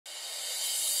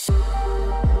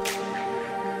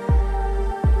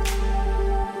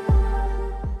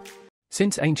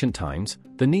Since ancient times,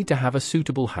 the need to have a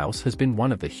suitable house has been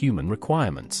one of the human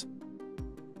requirements.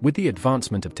 With the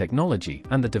advancement of technology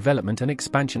and the development and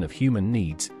expansion of human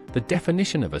needs, the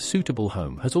definition of a suitable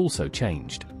home has also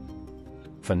changed.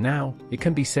 For now, it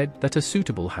can be said that a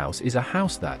suitable house is a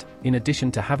house that, in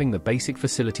addition to having the basic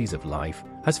facilities of life,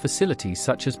 has facilities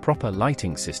such as proper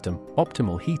lighting system,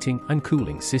 optimal heating and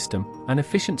cooling system, and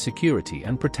efficient security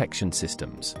and protection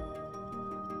systems.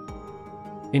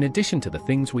 In addition to the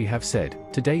things we have said,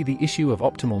 today the issue of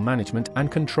optimal management and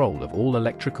control of all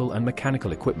electrical and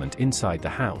mechanical equipment inside the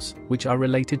house, which are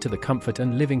related to the comfort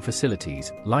and living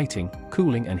facilities, lighting,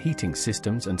 cooling and heating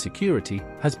systems and security,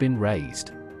 has been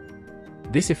raised.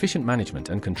 This efficient management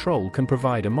and control can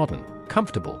provide a modern,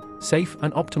 comfortable, safe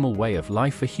and optimal way of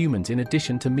life for humans in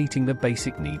addition to meeting the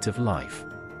basic needs of life.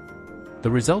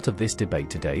 The result of this debate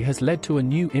today has led to a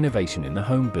new innovation in the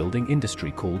home building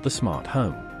industry called the smart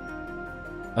home.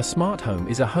 A smart home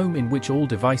is a home in which all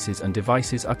devices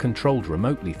are controlled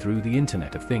remotely through the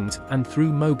Internet of Things and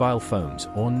through mobile phones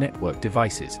or network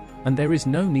devices, and there is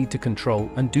no need to control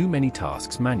and do many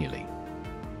tasks manually.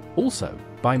 Also,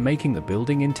 by making the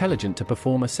building intelligent to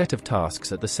perform a set of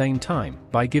tasks at the same time,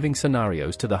 by giving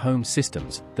scenarios to the home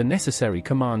systems, the necessary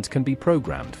commands can be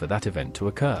programmed for that event to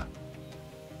occur.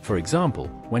 For example,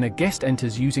 when a guest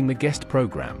enters using the guest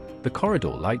program, the corridor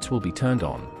lights will be turned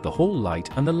on, the hall light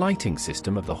and the lighting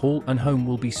system of the hall and home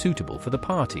will be suitable for the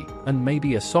party, and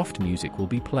maybe a soft music will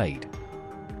be played.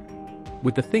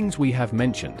 With the things we have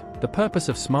mentioned, the purpose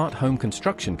of smart home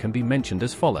construction can be mentioned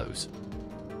as follows.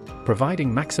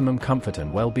 Providing maximum comfort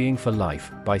and well-being for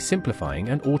life, by simplifying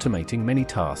and automating many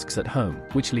tasks at home,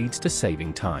 which leads to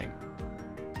saving time.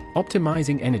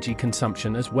 Optimizing energy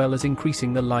consumption as well as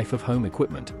increasing the life of home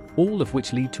equipment, all of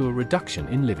which lead to a reduction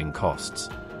in living costs.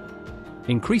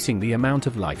 Increasing the amount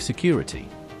of life security.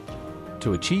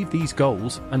 To achieve these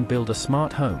goals and build a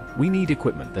smart home, we need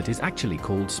equipment that is actually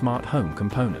called smart home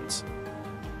components.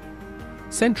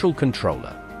 Central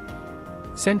controller.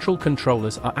 Central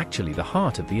controllers are actually the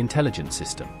heart of the intelligent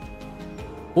system.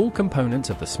 All components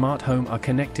of the smart home are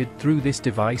connected through this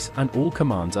device and all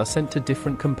commands are sent to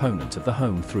different components of the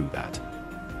home through that.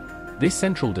 This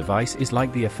central device is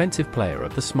like the offensive player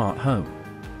of the smart home.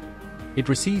 It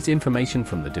receives information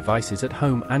from the devices at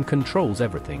home and controls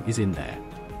everything is in there.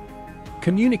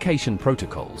 Communication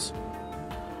protocols.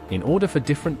 In order for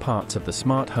different parts of the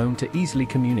smart home to easily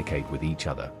communicate with each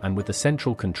other and with the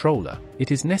central controller,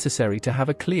 it is necessary to have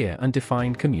a clear and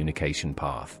defined communication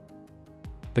path.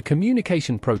 The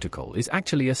communication protocol is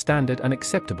actually a standard and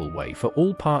acceptable way for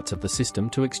all parts of the system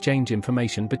to exchange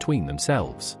information between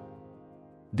themselves.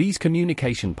 These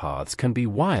communication paths can be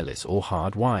wireless or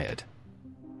hardwired.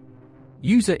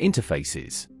 User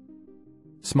interfaces.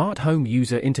 Smart home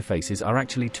user interfaces are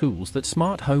actually tools that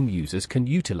smart home users can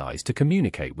utilize to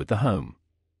communicate with the home.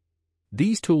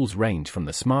 These tools range from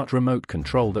the smart remote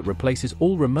control that replaces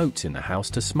all remotes in the house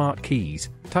to smart keys,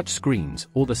 touch screens,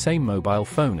 or the same mobile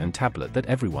phone and tablet that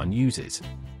everyone uses.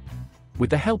 With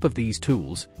the help of these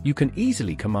tools, you can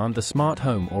easily command the smart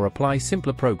home or apply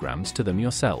simpler programs to them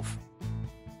yourself.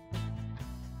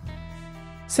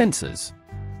 Sensors.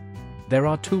 There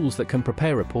are tools that can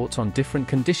prepare reports on different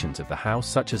conditions of the house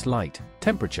such as light,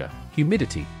 temperature,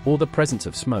 humidity, or the presence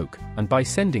of smoke, and by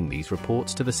sending these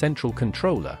reports to the central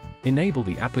controller, enable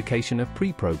the application of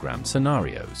pre-programmed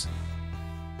scenarios.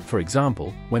 For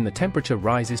example, when the temperature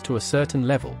rises to a certain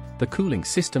level, the cooling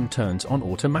system turns on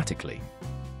automatically.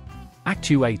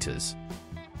 Actuators.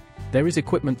 There is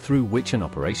equipment through which an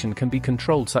operation can be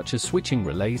controlled such as switching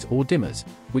relays or dimmers,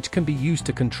 which can be used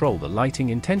to control the lighting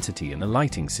intensity in the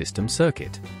lighting system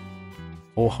circuit.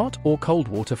 Or hot or cold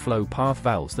water flow path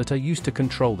valves that are used to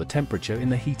control the temperature in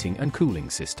the heating and cooling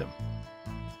system.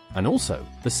 And also,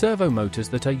 the servo motors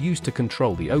that are used to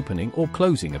control the opening or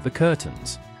closing of the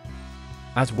curtains.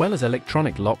 As well as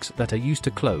electronic locks that are used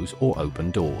to close or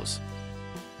open doors.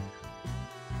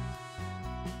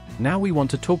 Now we want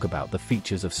to talk about the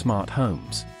features of smart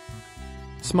homes.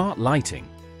 Smart lighting.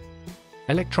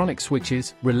 Electronic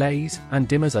switches, relays, and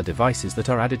dimmers are devices that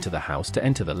are added to the house to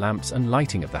enter the lamps and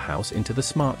lighting of the house into the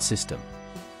smart system.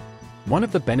 One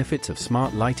of the benefits of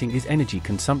smart lighting is energy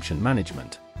consumption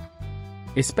management.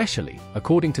 Especially,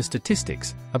 according to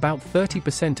statistics, about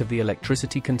 30% of the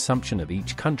electricity consumption of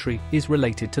each country is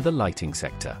related to the lighting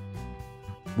sector.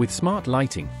 With smart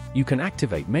lighting, you can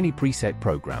activate many preset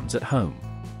programs at home.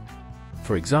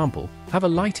 For example, have a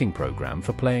lighting program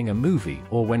for playing a movie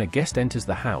or when a guest enters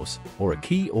the house, or a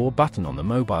key or button on the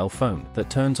mobile phone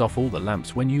that turns off all the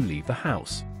lamps when you leave the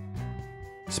house.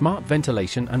 Smart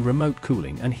ventilation and remote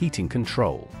cooling and heating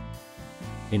control.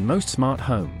 In most smart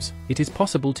homes, it is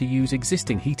possible to use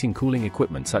existing heating-cooling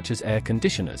equipment such as air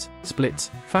conditioners, splits,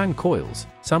 fan coils,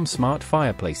 some smart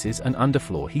fireplaces and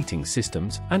underfloor heating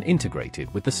systems, and integrate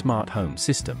it with the smart home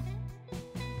system.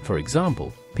 For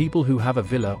example, people who have a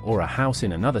villa or a house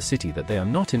in another city that they are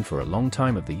not in for a long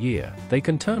time of the year, they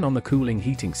can turn on the cooling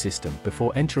heating system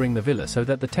before entering the villa so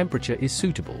that the temperature is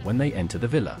suitable when they enter the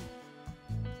villa.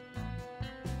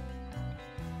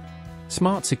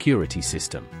 Smart security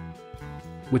system.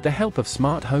 With the help of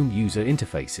smart home user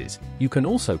interfaces, you can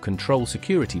also control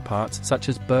security parts such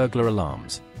as burglar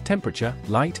alarms, temperature,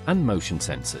 light, and motion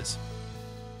sensors.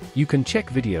 You can check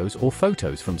videos or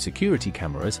photos from security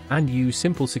cameras and use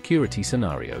simple security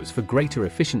scenarios for greater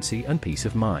efficiency and peace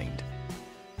of mind.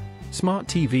 Smart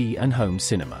TV and home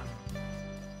cinema.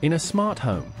 In a smart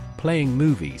home, playing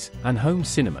movies and home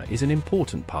cinema is an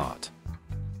important part.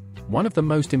 One of the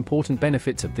most important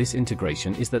benefits of this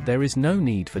integration is that there is no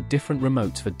need for different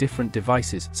remotes for different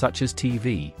devices such as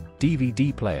TV,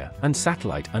 DVD player, and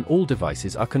satellite, and all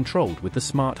devices are controlled with the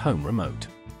smart home remote.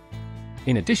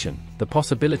 In addition, the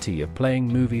possibility of playing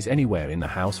movies anywhere in the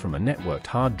house from a networked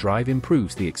hard drive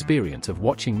improves the experience of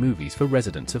watching movies for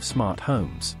residents of smart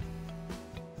homes.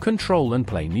 Control and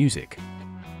play music.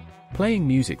 Playing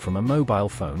music from a mobile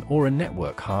phone or a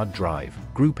network hard drive,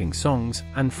 grouping songs,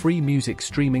 and free music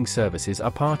streaming services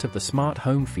are part of the smart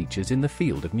home features in the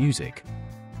field of music.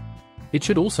 It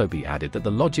should also be added that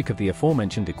the logic of the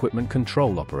aforementioned equipment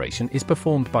control operation is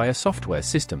performed by a software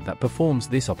system that performs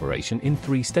this operation in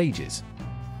 3 stages.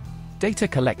 Data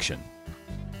collection.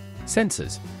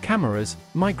 Sensors, cameras,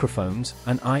 microphones,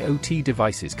 and IoT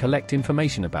devices collect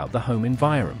information about the home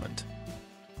environment.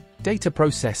 Data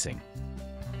processing.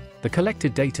 The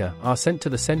collected data are sent to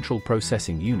the central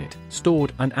processing unit,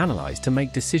 stored and analyzed to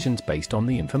make decisions based on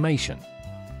the information.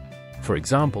 For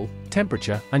example,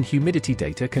 temperature and humidity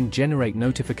data can generate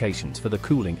notifications for the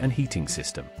cooling and heating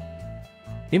system.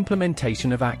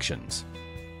 Implementation of actions.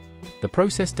 The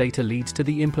processed data leads to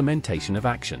the implementation of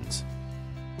actions,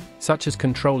 such as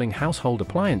controlling household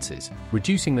appliances,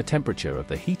 reducing the temperature of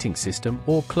the heating system,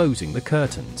 or closing the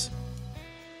curtains.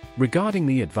 Regarding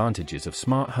the advantages of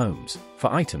smart homes,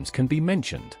 4 items can be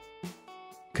mentioned.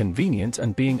 Convenience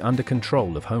and being under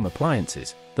control of home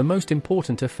appliances, the most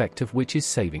important effect of which is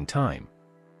saving time.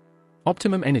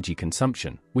 Optimum energy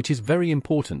consumption, which is very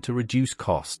important to reduce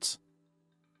costs.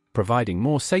 Providing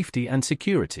more safety and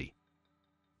security.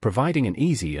 Providing an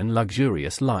easy and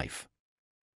luxurious life.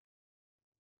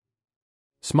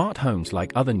 Smart homes,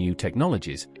 like other new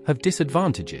technologies, have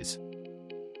disadvantages.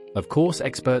 Of course,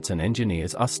 experts and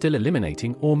engineers are still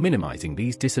eliminating or minimizing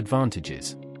these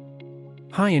disadvantages.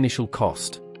 High initial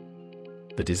cost.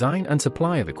 The design and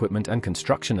supply of equipment and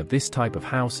construction of this type of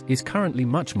house is currently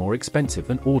much more expensive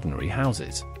than ordinary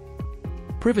houses.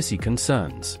 Privacy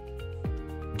concerns.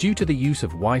 Due to the use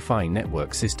of Wi-Fi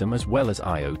network system as well as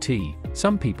IoT,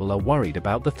 some people are worried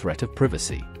about the threat of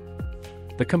privacy.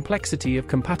 The complexity of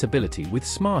compatibility with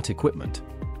smart equipment.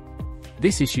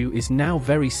 This issue is now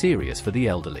very serious for the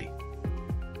elderly.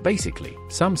 Basically,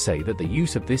 some say that the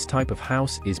use of this type of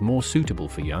house is more suitable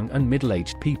for young and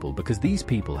middle-aged people because these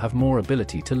people have more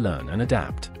ability to learn and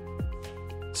adapt.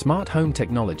 Smart home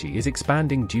technology is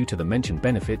expanding due to the mentioned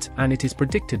benefits, and it is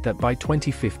predicted that by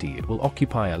 2050 it will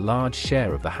occupy a large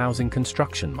share of the housing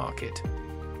construction market.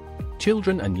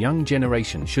 Children and young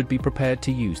generation should be prepared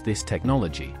to use this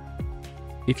technology.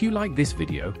 If you like this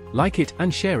video, like it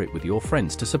and share it with your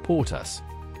friends to support us.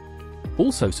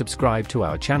 Also subscribe to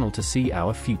our channel to see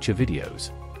our future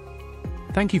videos.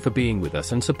 Thank you for being with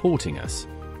us and supporting us.